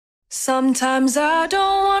Sometimes I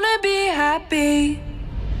don't wanna be happy.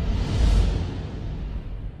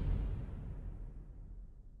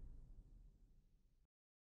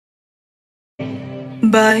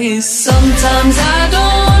 But sometimes I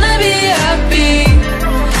don't wanna be happy.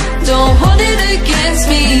 Don't hold it against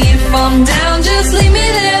me. If I'm down, just leave me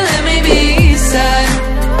there, let me be sad.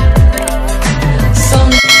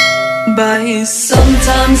 But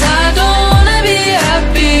sometimes I don't wanna be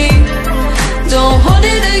happy. Don't hold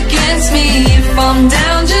it against me. If I'm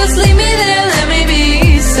down, just leave me there, let me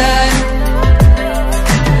be sad.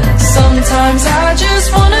 Sometimes I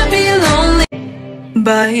just wanna be lonely.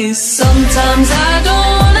 But sometimes I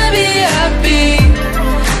don't wanna be happy.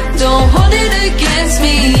 Don't hold it against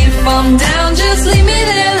me. If I'm down, just leave me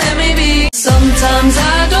there, let me be. Sometimes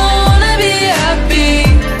I don't wanna be happy.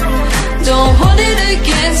 Don't hold it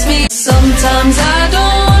against me. Sometimes I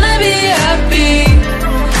don't wanna be happy.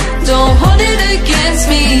 Don't hold it against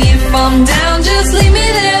me. If I'm down, just leave me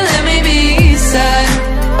there, let me be sad.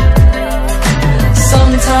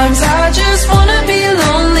 Sometimes I just wanna be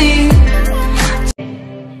lonely.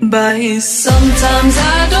 But sometimes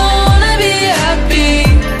I don't wanna be happy.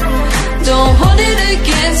 Don't hold it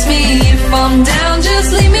against me. If I'm down,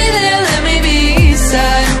 just leave me there, let me be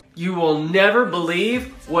sad. You will never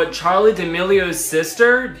believe what Charli D'Amelio's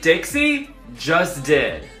sister, Dixie, just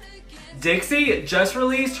did. Dixie just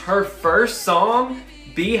released her first song,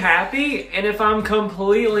 Be Happy, and if I'm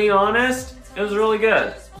completely honest, it was really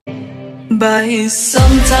good. But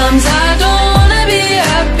sometimes I don't wanna be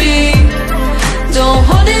happy. Don't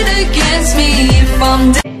hold it against me. If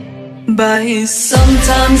I'm down. But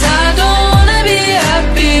sometimes I don't wanna be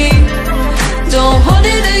happy. Don't hold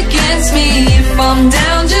it against me. If I'm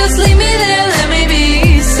down, just leave me there, let me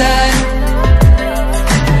be sad.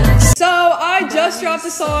 So I just dropped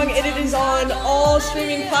a song and it is on all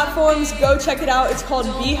streaming platforms. Go check it out. It's called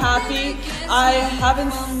Be Happy. I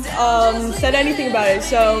haven't said anything about it,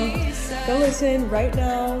 so go listen right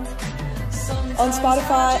now on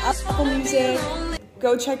Spotify, Apple Music.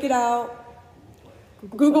 Go check it out.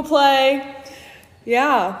 Google Play.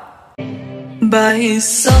 Yeah. But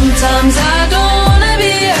sometimes I don't wanna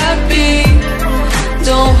be happy.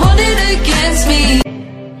 Don't hold it against me.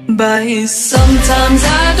 But sometimes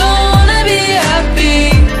I don't wanna be happy.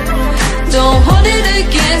 Don't hold it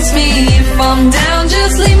against me. If I'm down,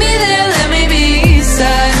 just leave me there, let me be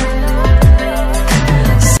sad.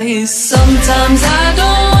 Sometimes I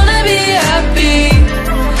don't wanna be happy.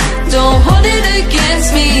 Don't hold it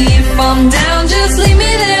against me. If I'm down, just leave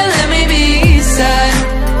me there, let me be sad.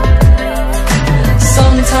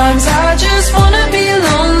 Sometimes I just wanna be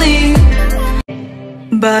lonely.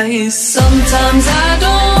 But sometimes I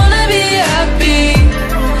don't wanna be happy.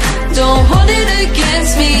 Don't hold it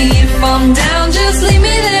against me. If I'm down, just leave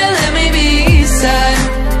me there, let me be sad.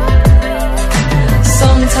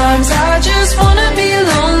 Sometimes I just wanna be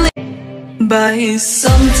lonely. But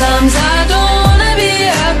sometimes I don't wanna be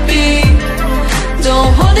happy.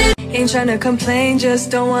 Don't hold it. Ain't tryna complain,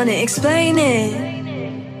 just don't wanna explain it.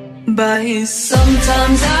 But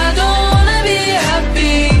sometimes I don't wanna be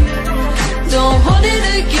happy. Don't hold it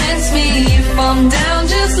against me. If I'm down,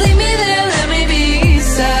 just leave me there, let me be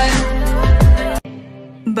sad.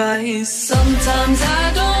 But sometimes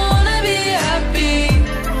I don't wanna be happy.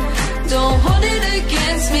 Don't hold it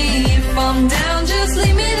against me. If I'm down, just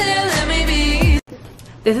leave me there, let me be.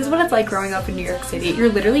 This is what it's like growing up in New York City. You're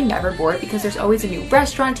literally never bored because there's always a new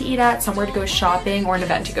restaurant to eat at, somewhere to go shopping, or an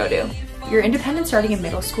event to go to. You're independent starting in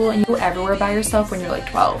middle school and you go everywhere by yourself when you're like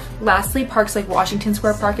 12. Lastly, parks like Washington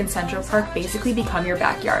Square Park and Central Park basically become your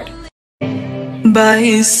backyard.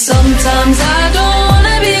 But sometimes I don't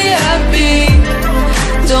wanna be happy.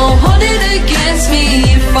 Don't hold it against me.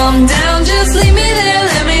 If I'm down, just leave me there,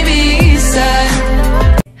 let me be sad.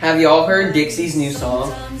 Have y'all heard Dixie's new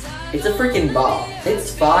song? It's a freaking bop.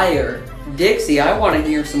 It's fire. Dixie, I want to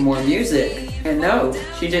hear some more music. And no,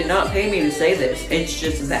 she did not pay me to say this. It's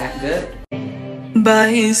just that good.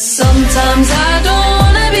 But sometimes I don't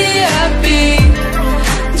wanna be happy.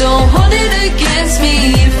 Don't hold it against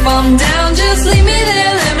me. If I'm down, just leave me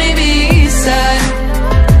there, let me be sad.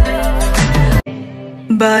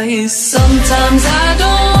 But sometimes I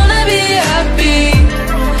don't wanna be happy.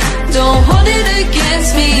 Don't hold it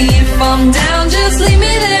against me. If I'm down, just leave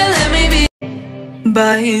me there, let me be.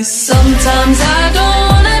 But sometimes I don't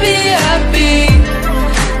wanna be happy.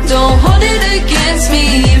 Don't hold it against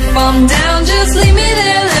me. If I'm down, just leave me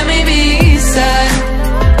there, let me be sad.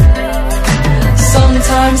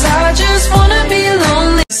 Sometimes I just wanna be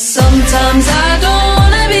lonely. Sometimes I don't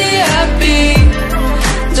wanna be happy.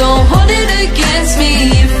 Don't hold it against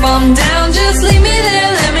me. If I'm down, just leave me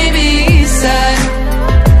there, let me be sad.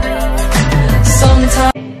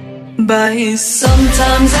 But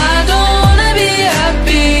sometimes I don't wanna be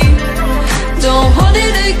happy. Don't hold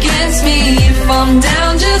it against me. If I'm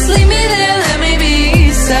down, just leave me there, let me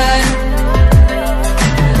be sad.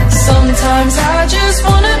 Sometimes I just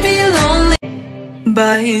wanna be lonely.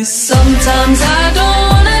 But sometimes I don't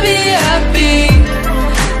wanna be happy.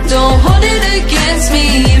 Don't hold it against me.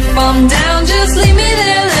 If I'm down, just leave me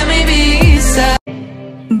there, let me be sad.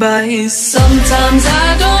 But sometimes I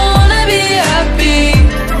don't wanna be happy.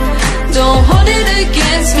 Don't hold it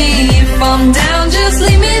against me. If I'm down, just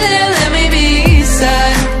leave me there, let me be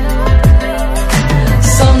sad.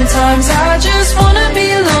 Sometimes I just wanna be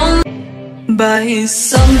lonely. But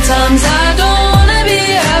sometimes I don't wanna be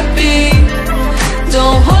happy.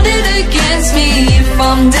 Don't hold it against me. If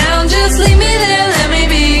I'm down, just leave me there, let me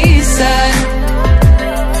be sad.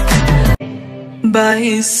 But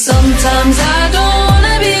sometimes I don't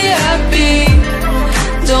wanna be happy.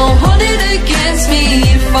 Don't hold it against me.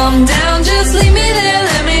 If I'm down, just leave me there,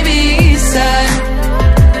 let me be sad.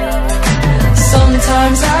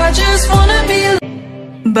 Sometimes I just wanna be.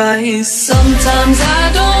 But sometimes I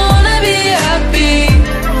don't wanna be happy.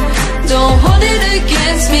 Don't hold it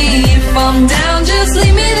against me. If I'm down, just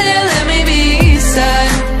leave me there, let me be sad.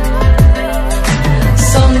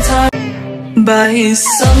 Sometimes. But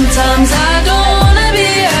sometimes I don't wanna be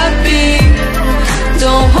happy.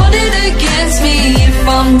 Don't hold it against me. If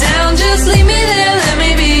I'm down, just leave me there, let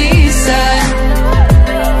me be sad.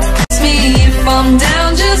 If I'm down,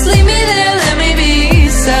 just leave me there, let me be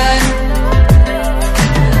sad.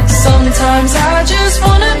 Sometimes I just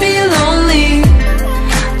wanna be lonely.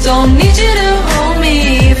 Don't need you to hold me.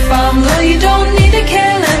 If I'm low, you don't need to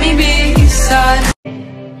care, let me be sad.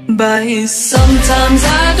 But sometimes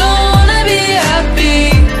I don't wanna be happy.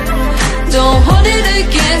 Don't hold it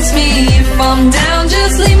against me. If I'm down,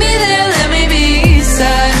 just leave me there, let me be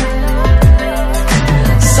sad.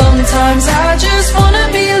 Sometimes I just wanna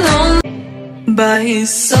be lonely. But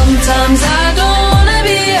sometimes I don't wanna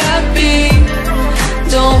be happy.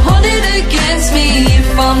 Don't hold it against me.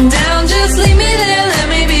 If I'm down, just leave me there, let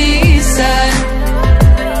me be sad.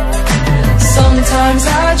 Sometimes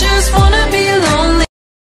I just wanna be lonely.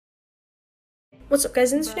 What's up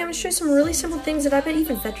guys, in this video I'm going to show you some really simple things that I bet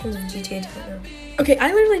even veterans of GTA don't know. Okay, I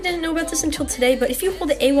literally didn't know about this until today, but if you hold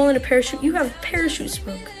the A wall in a parachute, you have parachute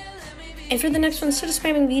smoke. And for the next one, instead of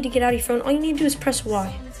spamming V to get out of your phone, all you need to do is press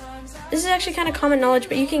Y. This is actually kind of common knowledge,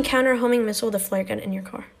 but you can counter a homing missile with a flare gun in your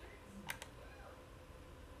car.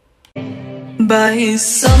 But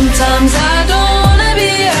sometimes I don't wanna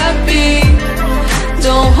be happy.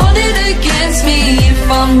 Don't hold it against me.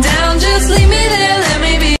 If I'm down, just leave me there, let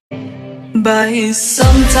me be. But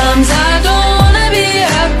sometimes I don't wanna be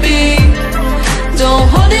happy. Don't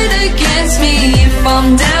hold it against me. If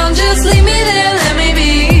I'm down, just leave me there, let me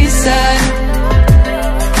be sad.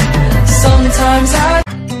 Sometimes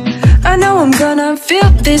I know I'm gonna feel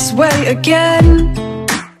this way again.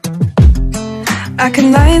 I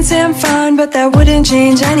can lie and say I'm fine, but that wouldn't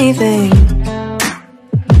change anything.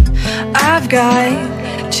 I've got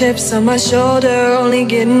chips on my shoulder, only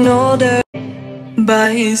getting older.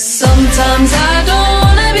 But sometimes I don't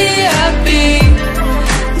wanna be happy.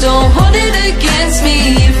 Don't hold it against me.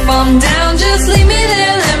 If I'm down, just leave me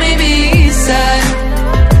there, let me be sad.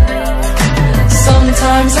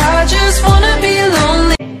 Sometimes I just wanna be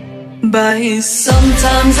lonely. But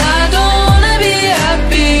sometimes I don't wanna be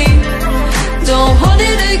happy. Don't hold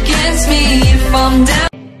it against me. If I'm down.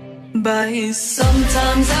 But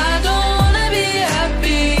sometimes I don't wanna be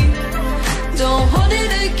happy. Don't hold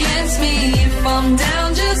it against me. If I'm down,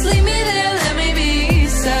 just leave me there, let me be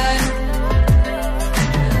sad.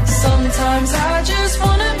 Sometimes I just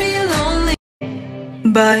wanna be lonely.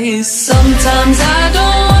 But sometimes I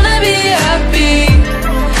don't wanna be happy.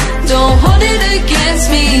 Don't hold it against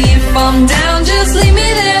me. If I'm down, just leave me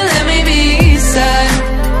there, let me be sad.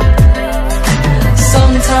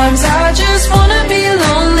 Sometimes I just wanna be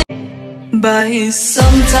lonely. But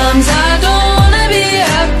sometimes I don't wanna be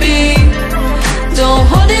happy. Don't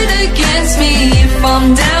hold it against me. If I'm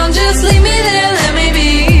down, just leave me there, let me be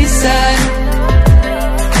sad.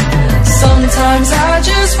 Sometimes I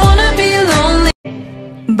just wanna be lonely.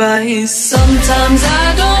 But sometimes I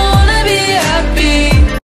don't